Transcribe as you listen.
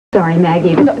Sorry,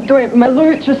 Maggie. No, Dorian, my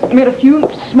lawyer just made a few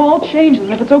small changes.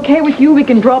 If it's okay with you, we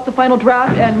can drop the final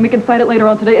draft and we can sign it later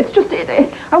on today. It's just,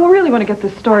 I really want to get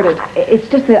this started. It's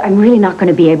just that I'm really not going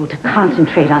to be able to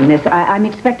concentrate on this. I'm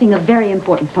expecting a very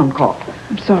important phone call.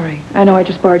 I'm sorry. I know I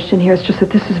just barged in here. It's just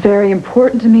that this is very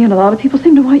important to me, and a lot of people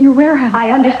seem to want your warehouse.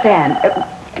 I understand.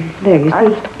 There, you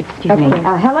see. Excuse me.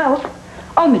 Hello?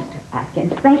 Oh, Mr.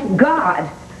 Atkins, thank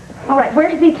God. All right, where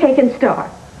has he taken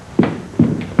Starr?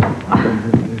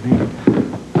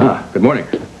 Good morning.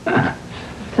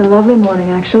 It's a lovely morning,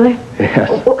 actually. Yes.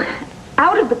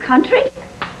 Out of the country?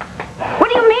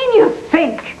 What do you mean you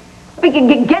think? We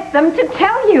can get them to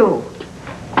tell you.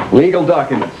 Legal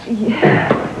documents.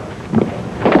 Yeah.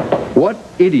 What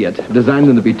idiot designed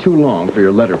them to be too long for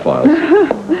your letter files?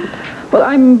 Well,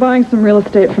 I'm buying some real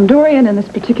estate from Dorian, and this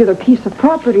particular piece of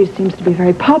property seems to be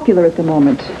very popular at the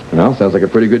moment. Well, sounds like a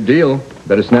pretty good deal.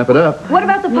 Better snap it up. What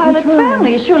about the pilot's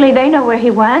family? Surely they know where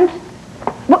he went.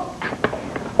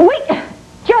 Wait,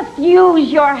 just use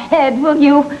your head, will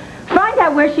you? Find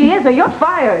out where she is or you're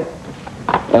fired.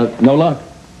 No luck.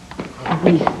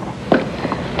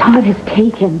 Todd has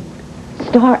taken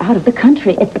Starr out of the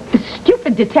country. The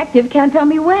stupid detective can't tell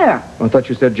me where. I thought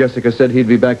you said Jessica said he'd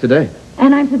be back today.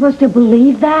 And I'm supposed to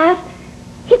believe that?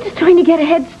 He's just trying to get a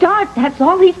head start. That's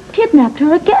all. He's kidnapped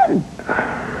her again.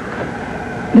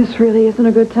 This really isn't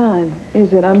a good time,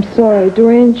 is it? I'm sorry.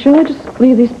 Dorian, shall I just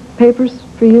leave these papers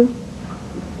for you?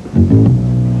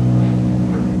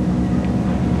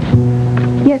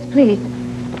 Yes, please.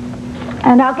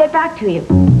 And I'll get back to you.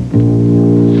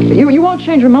 You won't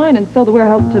change your mind and sell the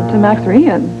warehouse to Max or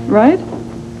Ian, right?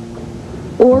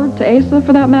 Or to Asa,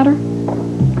 for that matter?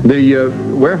 The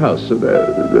warehouse,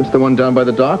 that's the one down by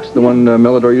the docks? The one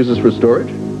Melador uses for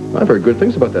storage? I've heard good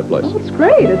things about that place. Oh, it's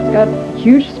great. It's got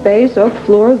huge space, oak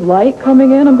floors, light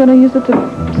coming in. I'm going to use it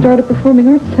to start a performing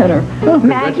arts center. Oh,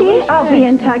 Maggie, I'll be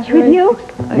in touch with you.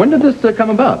 When did this come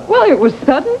about? Well, it was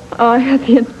sudden. I had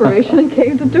the inspiration and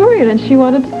came to Dorian, and she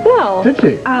wanted to sell. Did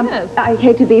she? Yes. I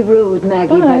hate to be rude,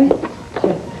 Maggie,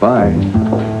 Bye.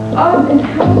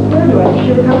 Where do I? Is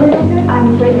she recovering okay?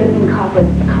 I'm afraid there's been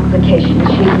complications.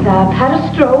 She's had a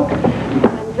stroke.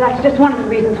 That's just one of the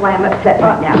reasons why I'm upset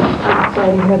right now. I'm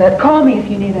sorry to hear that. Call me if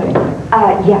you need anything.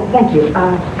 Yeah, thank you.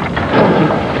 Thank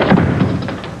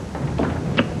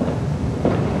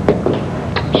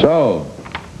you. So,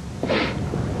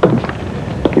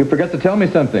 you forgot to tell me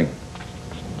something.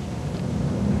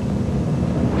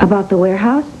 About the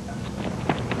warehouse?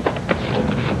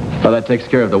 Well, that takes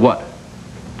care of the what.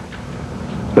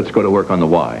 Let's go to work on the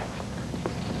why.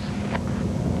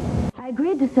 I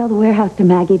agreed to sell the warehouse to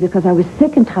Maggie because I was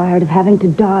sick and tired of having to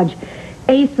dodge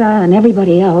Asa and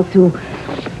everybody else who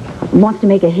wants to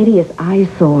make a hideous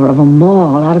eyesore of a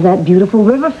mall out of that beautiful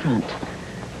riverfront.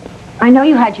 I know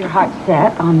you had your heart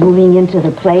set on moving into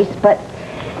the place, but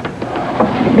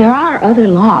there are other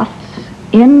lofts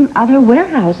in other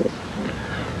warehouses.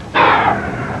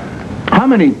 How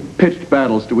many pitched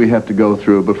battles do we have to go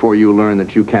through before you learn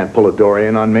that you can't pull a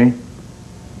Dorian on me?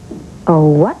 Oh,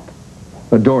 what?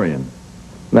 A Dorian.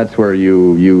 That's where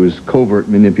you use covert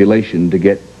manipulation to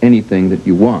get anything that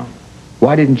you want.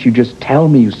 Why didn't you just tell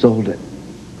me you sold it?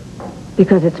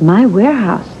 Because it's my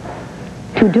warehouse.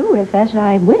 To do with as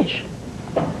I wish.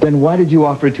 Then why did you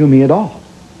offer it to me at all?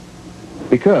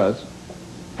 Because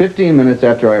 15 minutes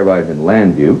after I arrived in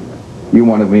Landview, you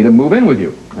wanted me to move in with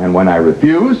you. And when I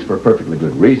refused, for perfectly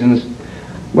good reasons,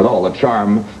 with all the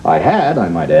charm I had, I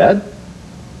might add,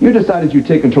 you decided you'd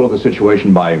take control of the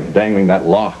situation by dangling that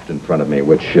loft in front of me,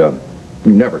 which you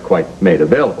never quite made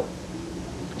available.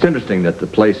 It's interesting that the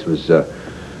place was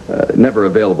never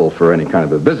available for any kind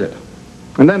of a visit.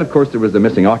 And then, of course, there was the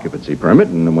missing occupancy permit,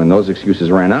 and when those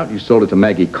excuses ran out, you sold it to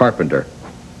Maggie Carpenter.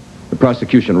 The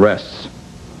prosecution rests.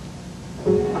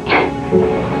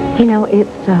 You know,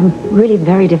 it's really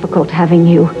very difficult having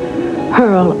you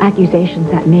hurl accusations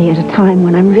at me at a time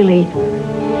when I'm really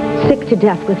sick to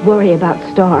death with worry about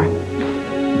Starr.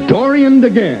 Dorianed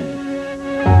again.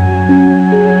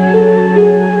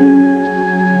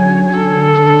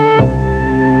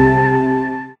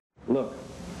 Look,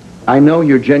 I know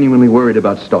you're genuinely worried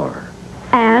about Starr.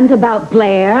 And about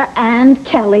Blair and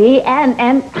Kelly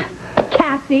and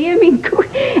Cassie. I mean,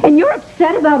 and you're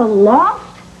upset about a loft?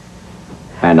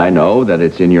 And I know that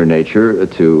it's in your nature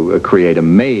to create a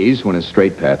maze when a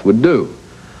straight path would do.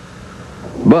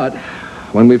 But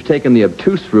when we've taken the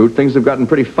obtuse route, things have gotten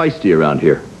pretty feisty around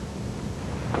here.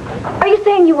 Are you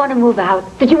saying you want to move out?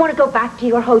 Did you want to go back to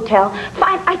your hotel?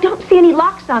 Fine, I don't see any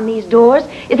locks on these doors.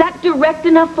 Is that direct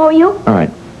enough for you? All right,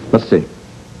 let's see.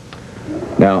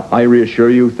 Now, I reassure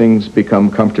you, things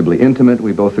become comfortably intimate.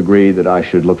 We both agree that I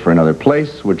should look for another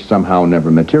place, which somehow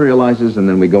never materializes, and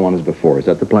then we go on as before. Is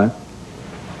that the plan?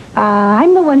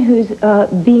 I'm the one who's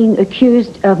being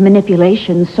accused of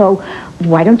manipulation, so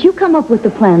why don't you come up with the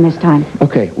plan this time?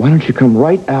 Okay, why don't you come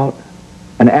right out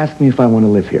and ask me if I want to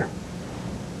live here?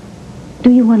 Do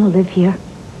you want to live here?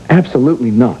 Absolutely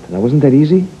not. Now, wasn't that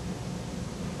easy?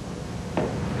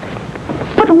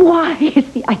 But why is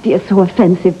the idea so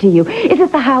offensive to you? Is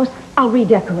it the house? I'll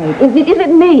redecorate. Is it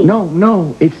me?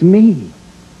 No, it's me.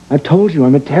 I've told you,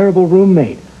 I'm a terrible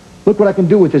roommate. Look what I can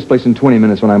do with this place in 20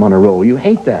 minutes when I'm on a roll. You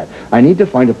hate that. I need to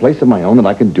find a place of my own that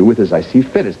I can do with as I see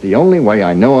fit. It's the only way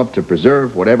I know of to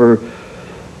preserve whatever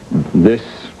this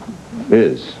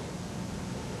is.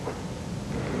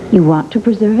 You want to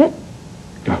preserve it?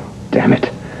 Oh, damn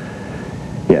it.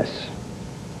 Yes.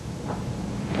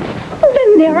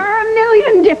 Then there are a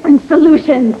million different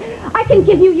solutions. I can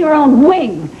give you your own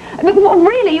wing. Well,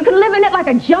 really, you can live in it like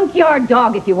a junkyard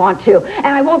dog if you want to. And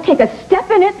I won't take a step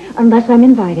in it unless I'm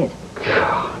invited.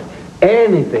 God,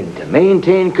 anything to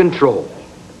maintain control.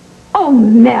 Oh,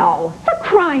 Mel, for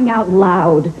crying out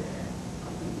loud.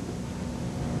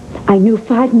 I knew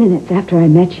 5 minutes after I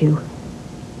met you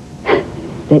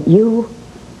that you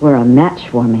were a match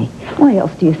for me. Why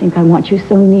else do you think I want you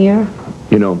so near?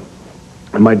 You know,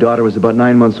 when my daughter was about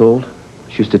 9 months old,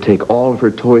 she used to take all of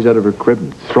her toys out of her crib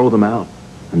and throw them out,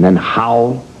 and then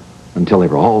howl until they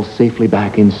were all safely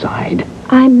back inside.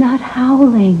 I'm not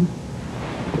howling.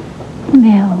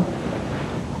 Mel,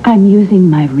 I'm using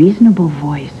my reasonable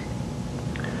voice.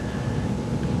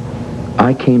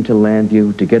 I came to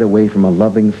Landview to get away from a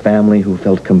loving family who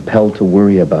felt compelled to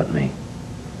worry about me.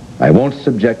 I won't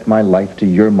subject my life to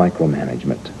your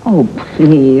micromanagement. Oh,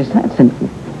 please, that's a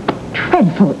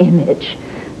dreadful image.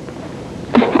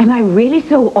 Am I really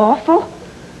so awful?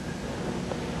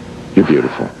 You're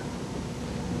beautiful.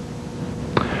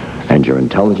 And you're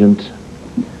intelligent.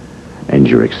 And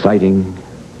you're exciting.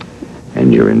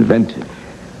 And you're inventive.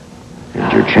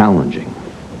 And you're challenging.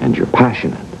 And you're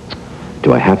passionate.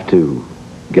 Do I have to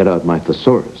get out my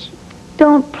thesaurus?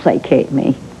 Don't placate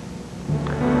me.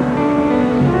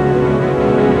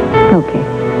 Okay.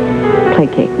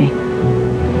 Placate me.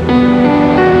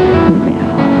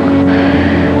 Mel,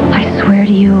 I swear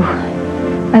to you,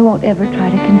 I won't ever try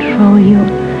to control you.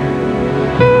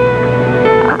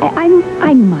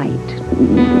 I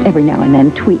might, every now and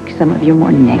then, tweak some of your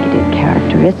more negative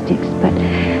characteristics, but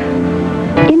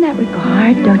in that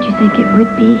regard, don't you think it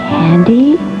would be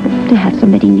handy to have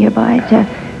somebody nearby to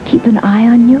keep an eye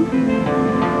on you?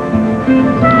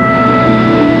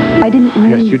 I didn't mean...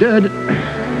 Yes, you did.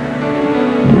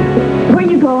 Where are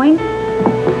you going?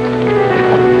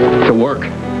 To work.